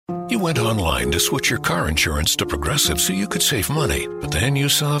went online to switch your car insurance to Progressive so you could save money. But then you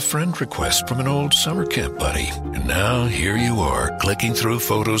saw a friend request from an old summer camp buddy. And now here you are, clicking through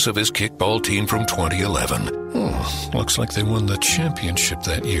photos of his kickball team from 2011. Looks like they won the championship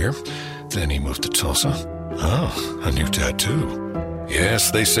that year. Then he moved to Tulsa. Oh, a new tattoo. Yes,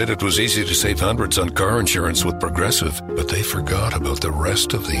 they said it was easy to save hundreds on car insurance with Progressive, but they forgot about the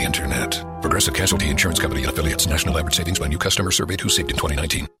rest of the internet. Progressive Casualty Insurance Company and affiliates. National average savings by new customer surveyed who saved in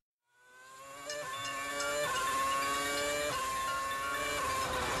 2019.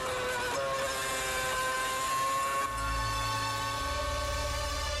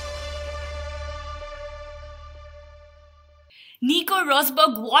 Nico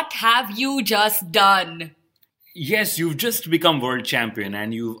Rosberg, what have you just done? Yes, you've just become world champion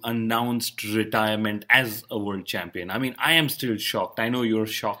and you've announced retirement as a world champion. I mean, I am still shocked. I know you're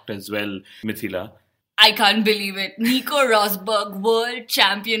shocked as well, Mithila. I can't believe it. Nico Rosberg, world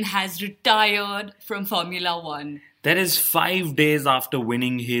champion, has retired from Formula One. That is 5 days after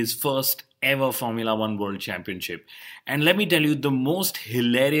winning his first ever Formula One World Championship. And let me tell you, the most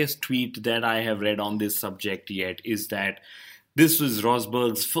hilarious tweet that I have read on this subject yet is that this was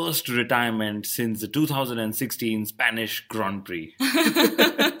Rosberg's first retirement since the 2016 Spanish Grand Prix.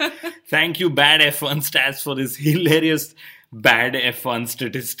 Thank you, Bad F1 Stats, for this hilarious bad F1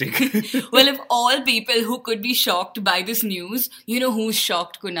 statistic. Well, if all people who could be shocked by this news, you know who's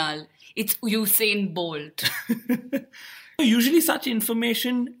shocked, Kunal? It's Usain Bolt. Usually such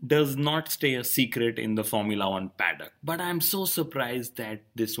information does not stay a secret in the Formula One paddock, but I'm so surprised that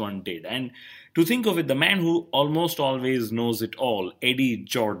this one did. And to think of it, the man who almost always knows it all, Eddie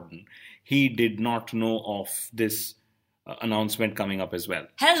Jordan, he did not know of this announcement coming up as well.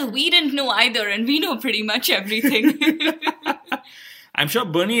 Hell, we didn't know either, and we know pretty much everything. I'm sure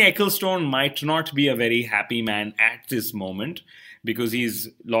Bernie Ecclestone might not be a very happy man at this moment, because he's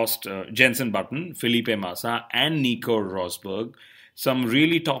lost Jenson Button, Felipe Massa, and Nico Rosberg, some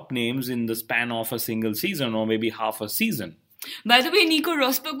really top names in the span of a single season or maybe half a season. By the way, Nico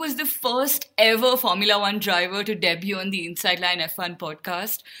Rosberg was the first ever Formula One driver to debut on the Inside Line F1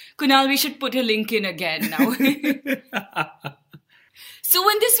 podcast. Kunal, we should put a link in again now. So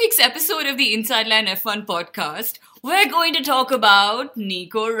in this week's episode of the Inside Line F1 podcast, we're going to talk about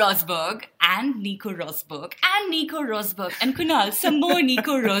Nico Rosberg and Nico Rosberg and Nico Rosberg and Kunal, some more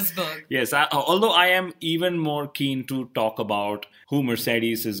Nico Rosberg. Yes, although I am even more keen to talk about who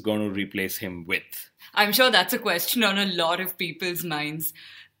Mercedes is going to replace him with. I'm sure that's a question on a lot of people's minds.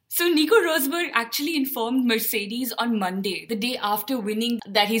 So Nico Rosberg actually informed Mercedes on Monday, the day after winning,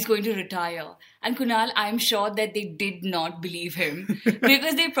 that he's going to retire. And Kunal, I'm sure that they did not believe him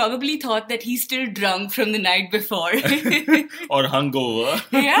because they probably thought that he's still drunk from the night before. Or hungover.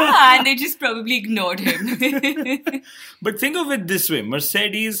 Yeah, and they just probably ignored him. But think of it this way,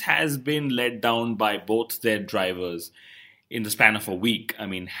 Mercedes has been let down by both their drivers in the span of a week. I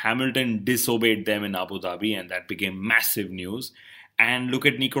mean, Hamilton disobeyed them in Abu Dhabi and that became massive news. And look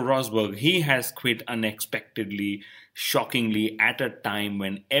at Nico Rosberg. He has quit unexpectedly, shockingly, at a time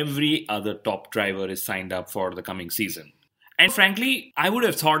when every other top driver is signed up for the coming season. And frankly, I would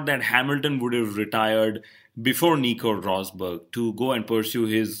have thought that Hamilton would have retired before Nico Rosberg to go and pursue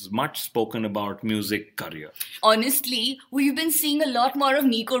his much spoken about music career. Honestly, we've been seeing a lot more of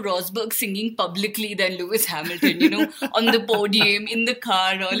Nico Rosberg singing publicly than Lewis Hamilton, on the podium, in the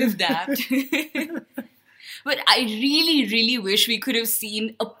car, all of that. But I really, really wish we could have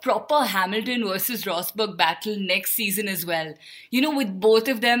seen a proper Hamilton versus Rosberg battle next season as well. With both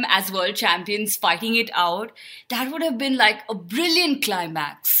of them as world champions fighting it out, that would have been like a brilliant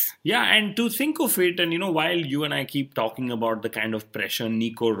climax. Yeah, and to think of it, and while you and I keep talking about the kind of pressure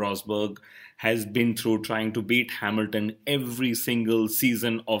Nico Rosberg has been through trying to beat Hamilton every single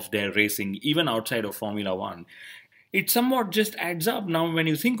season of their racing, even outside of Formula One, it somewhat just adds up now when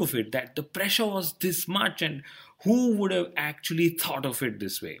you think of it, that the pressure was this much and who would have actually thought of it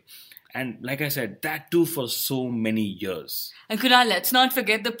this way? And like I said, that too for so many years. And Kunal, let's not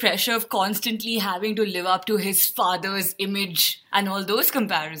forget the pressure of constantly having to live up to his father's image and all those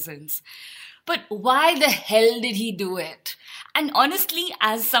comparisons. But why the hell did he do it? And honestly,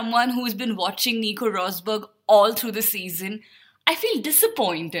 as someone who's been watching Nico Rosberg all through the season, I feel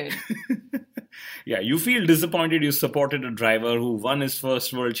disappointed. Yeah, you feel disappointed you supported a driver who won his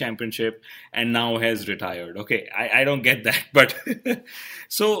first world championship and now has retired. Okay, I don't get that. But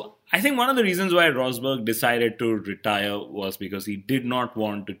so I think one of the reasons why Rosberg decided to retire was because he did not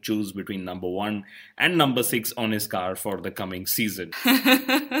want to choose between number 1 and number 6 on his car for the coming season.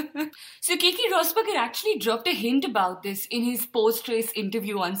 So Keke Rosberg had actually dropped a hint about this in his post-race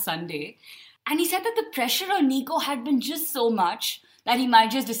interview on Sunday. And he said that the pressure on Nico had been just so much that he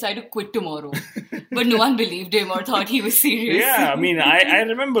might just decide to quit tomorrow. But no one believed him or thought he was serious. Yeah, I mean, I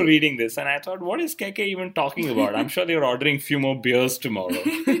remember reading this and I thought, what is Keke even talking about? I'm sure they're ordering a few more beers tomorrow.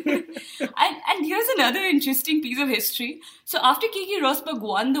 And here's another interesting piece of history. So after Keke Rosberg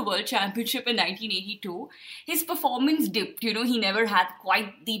won the World Championship in 1982, his performance dipped. He never had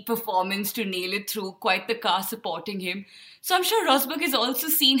quite the performance to nail it through, quite the car supporting him. So I'm sure Rosberg has also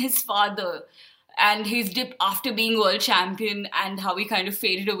seen his father and his dip after being world champion and how he kind of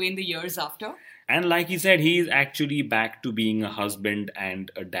faded away in the years after. And like he said, he is actually back to being a husband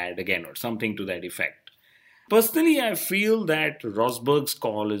and a dad again, or something to that effect. Personally, I feel that Rosberg's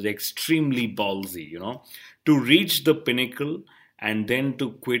call is extremely ballsy, to reach the pinnacle and then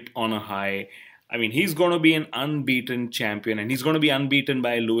to quit on a high. I mean, he's going to be an unbeaten champion and he's going to be unbeaten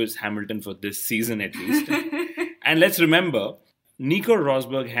by Lewis Hamilton for this season at least. And let's remember, Nico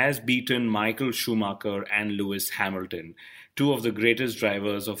Rosberg has beaten Michael Schumacher and Lewis Hamilton, two of the greatest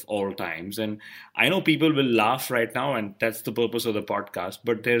drivers of all times. And I know people will laugh right now, and that's the purpose of the podcast,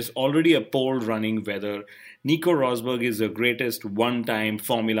 but there's already a poll running whether Nico Rosberg is the greatest one-time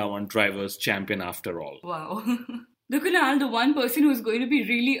Formula One drivers champion after all. Wow. Kunal, the one person who's going to be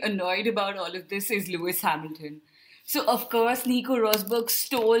really annoyed about all of this is Lewis Hamilton. So, of course, Nico Rosberg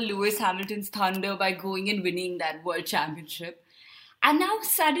stole Lewis Hamilton's thunder by going and winning that world championship. And now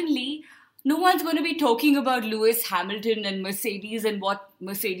suddenly, no one's going to be talking about Lewis Hamilton and Mercedes and what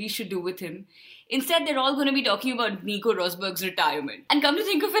Mercedes should do with him. Instead, they're all going to be talking about Nico Rosberg's retirement. And come to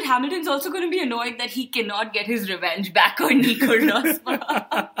think of it, Hamilton's also going to be annoyed that he cannot get his revenge back on Nico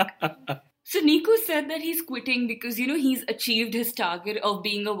Rosberg. So Nico said that he's quitting because, he's achieved his target of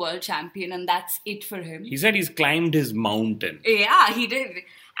being a world champion and that's it for him. He said he's climbed his mountain. Yeah, he did.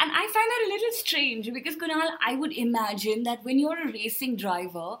 And I find that a little strange because, Kunal, I would imagine that when you're a racing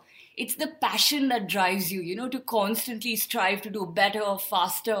driver, it's the passion that drives you, to constantly strive to do better,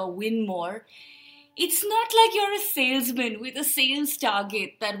 faster, win more. It's not like you're a salesman with a sales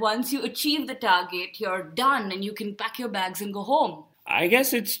target that once you achieve the target, you're done and you can pack your bags and go home. I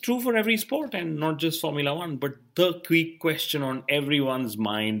guess it's true for every sport and not just Formula One. But the quick question on everyone's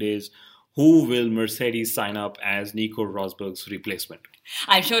mind is, who will Mercedes sign up as Nico Rosberg's replacement?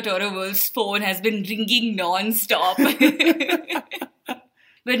 I'm sure Toro Wolff's phone has been ringing non-stop.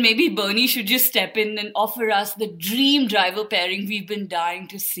 But maybe Bernie should just step in and offer us the dream driver pairing we've been dying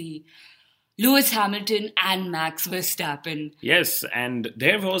to see. Lewis Hamilton and Max Verstappen. Yes, and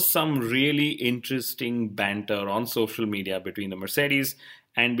there was some really interesting banter on social media between the Mercedes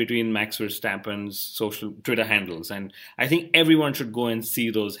and between Max Verstappen's social Twitter handles. And I think everyone should go and see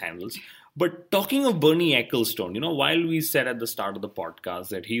those handles. But talking of Bernie Ecclestone, while we said at the start of the podcast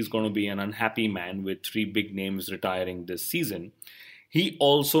that he's going to be an unhappy man with 3 big names retiring this season, he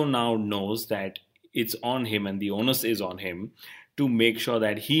also now knows that it's on him and the onus is on him to make sure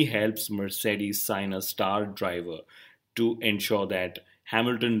that he helps Mercedes sign a star driver to ensure that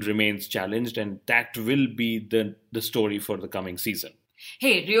Hamilton remains challenged, and that will be the story for the coming season.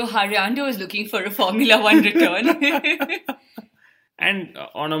 Hey, Rio Haryanto is looking for a Formula One return. And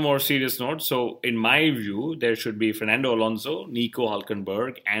on a more serious note, so in my view, there should be Fernando Alonso, Nico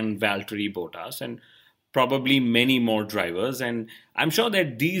Hülkenberg, and Valtteri Bottas, and probably many more drivers. And I'm sure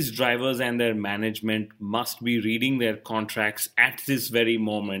that these drivers and their management must be reading their contracts at this very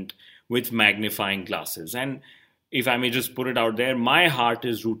moment with magnifying glasses. And if I may just put it out there, my heart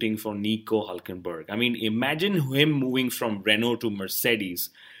is rooting for Nico Hülkenberg. I mean, imagine him moving from Renault to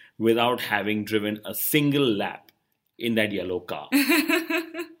Mercedes without having driven a single lap in that yellow car.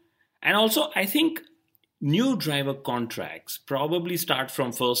 And also, I think new driver contracts probably start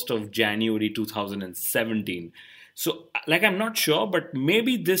from 1st of January 2017. So, I'm not sure, but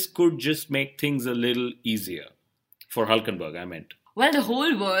maybe this could just make things a little easier. For Hülkenberg, I meant. Well, the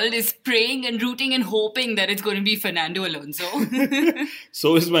whole world is praying and rooting and hoping that it's going to be Fernando Alonso.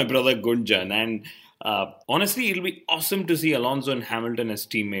 So is my brother Gunjan. And honestly, it'll be awesome to see Alonso and Hamilton as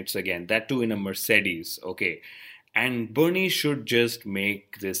teammates again. That too in a Mercedes. Okay. And Bernie should just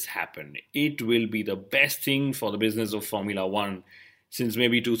make this happen. It will be the best thing for the business of Formula One since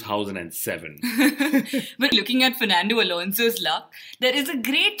maybe 2007. But looking at Fernando Alonso's luck, there is a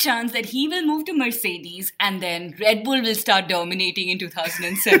great chance that he will move to Mercedes and then Red Bull will start dominating in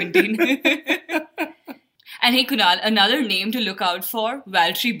 2017. And hey Kunal, another name to look out for,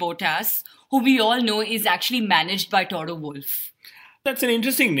 Valtteri Bottas, who we all know is actually managed by Toto Wolff. That's an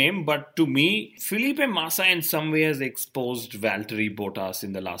interesting name, but to me, Felipe Massa in some way has exposed Valtteri Bottas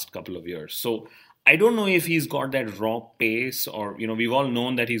in the last couple of years. So I don't know if he's got that raw pace or, we've all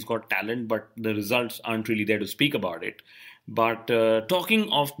known that he's got talent, but the results aren't really there to speak about it. But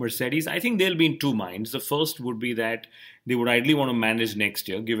talking of Mercedes, I think they'll be in two minds. The first would be that they would ideally want to manage next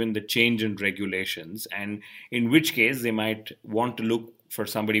year given the change in regulations, and in which case they might want to look for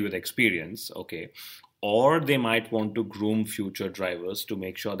somebody with experience, okay, or they might want to groom future drivers to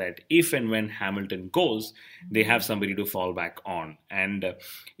make sure that if and when Hamilton goes, they have somebody to fall back on. And,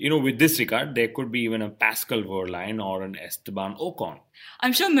 with this regard, there could be even a Pascal Wehrlein or an Esteban Ocon.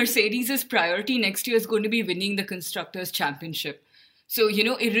 I'm sure Mercedes' priority next year is going to be winning the Constructors' Championship. So,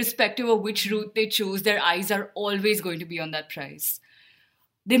 irrespective of which route they choose, their eyes are always going to be on that prize.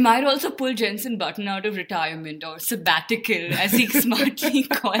 They might also pull Jenson Button out of retirement or sabbatical, as he smartly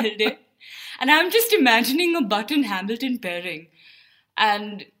called it. And I'm just imagining a Button-Hamilton pairing.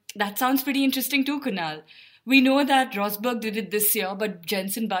 And that sounds pretty interesting too, Kunal. We know that Rosberg did it this year, but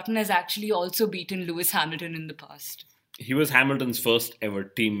Jenson Button has actually also beaten Lewis Hamilton in the past. He was Hamilton's first ever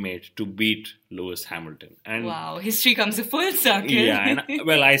teammate to beat Lewis Hamilton. And wow, history comes a full circle. Yeah,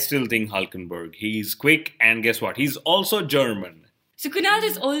 I still think Hülkenberg. He's quick, and guess what? He's also German. So Kunal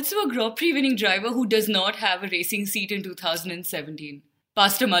is also a Grand Prix winning driver who does not have a racing seat in 2017.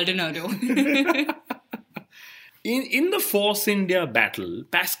 Pastor Maldonado. In the Force India battle,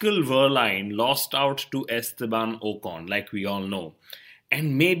 Pascal Wehrlein lost out to Esteban Ocon, like we all know.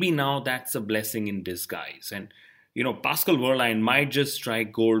 And maybe now that's a blessing in disguise. And, Pascal Wehrlein might just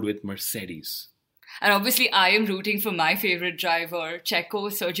strike gold with Mercedes. And obviously, I am rooting for my favorite driver, Checo,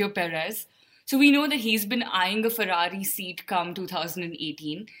 Sergio Perez. So we know that he's been eyeing a Ferrari seat come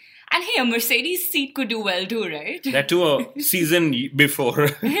 2018. And hey, a Mercedes seat could do well too, right? That too a season before.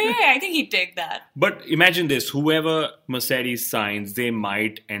 Hey, I think he'd take that. But imagine this, whoever Mercedes signs, they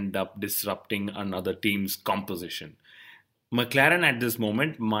might end up disrupting another team's composition. McLaren at this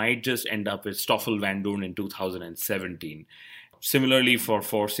moment might just end up with Stoffel Vandoorne in 2017. Similarly for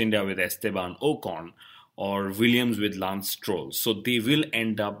Force India with Esteban Ocon, or Williams with Lance Stroll. So they will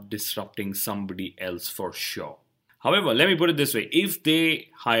end up disrupting somebody else for sure. However, let me put it this way. If they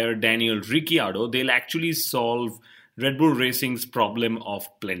hire Daniel Ricciardo, they'll actually solve Red Bull Racing's problem of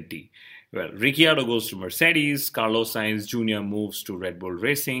plenty. Well, Ricciardo goes to Mercedes, Carlos Sainz Jr. moves to Red Bull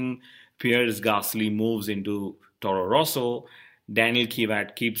Racing, Pierre Gasly moves into Toro Rosso, Daniel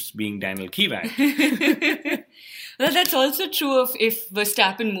Kvyat keeps being Daniel Kvyat. Well, that's also true if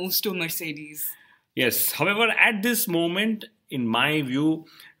Verstappen moves to Mercedes. Yes, however, at this moment, in my view,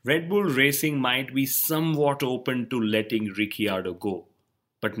 Red Bull Racing might be somewhat open to letting Ricciardo go,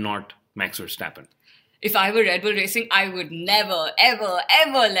 but not Max Verstappen. If I were Red Bull Racing, I would never, ever,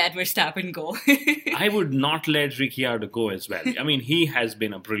 ever let Verstappen go. I would not let Ricciardo go as well. I mean, he has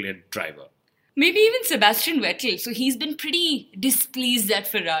been a brilliant driver. Maybe even Sebastian Vettel. So he's been pretty displeased at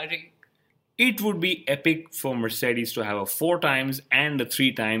Ferrari. It would be epic for Mercedes to have a 4 times and a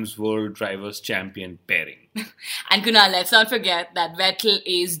 3 times World Drivers' Champion pairing. And Kunal, let's not forget that Vettel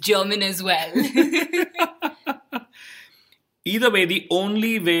is German as well. Either way, the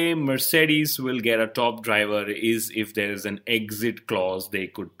only way Mercedes will get a top driver is if there is an exit clause they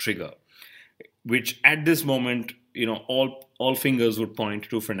could trigger, which at this moment, all fingers would point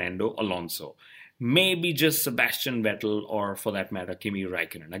to Fernando Alonso. Maybe just Sebastian Vettel or, for that matter, Kimi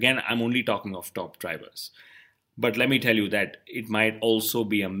Räikkönen. Again, I'm only talking of top drivers. But let me tell you that it might also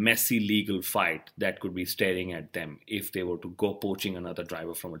be a messy legal fight that could be staring at them if they were to go poaching another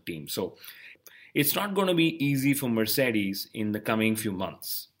driver from a team. So it's not going to be easy for Mercedes in the coming few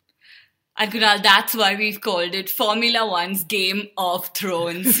months. And Kunal, that's why we've called it Formula One's Game of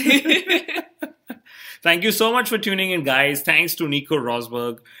Thrones. Thank you so much for tuning in, guys. Thanks to Nico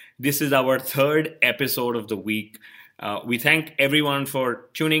Rosberg. This is our 3rd episode of the week. We thank everyone for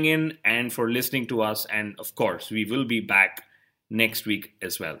tuning in and for listening to us. And of course, we will be back next week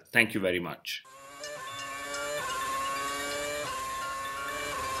as well. Thank you very much.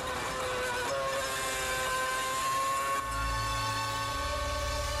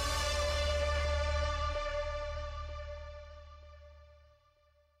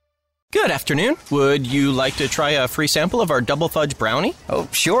 Good afternoon. Would you like to try a free sample of our double fudge brownie? Oh,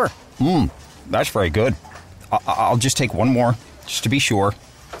 sure. That's very good. I'll just take one more, just to be sure.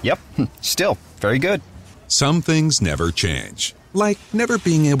 Yep, still very good. Some things never change, like never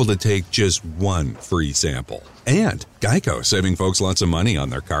being able to take just one free sample. And Geico saving folks lots of money on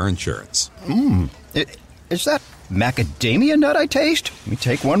their car insurance. Is that macadamia nut I taste? Let me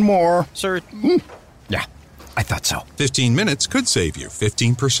take one more. Sir? Yeah, I thought so. 15 minutes could save you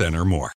 15% or more.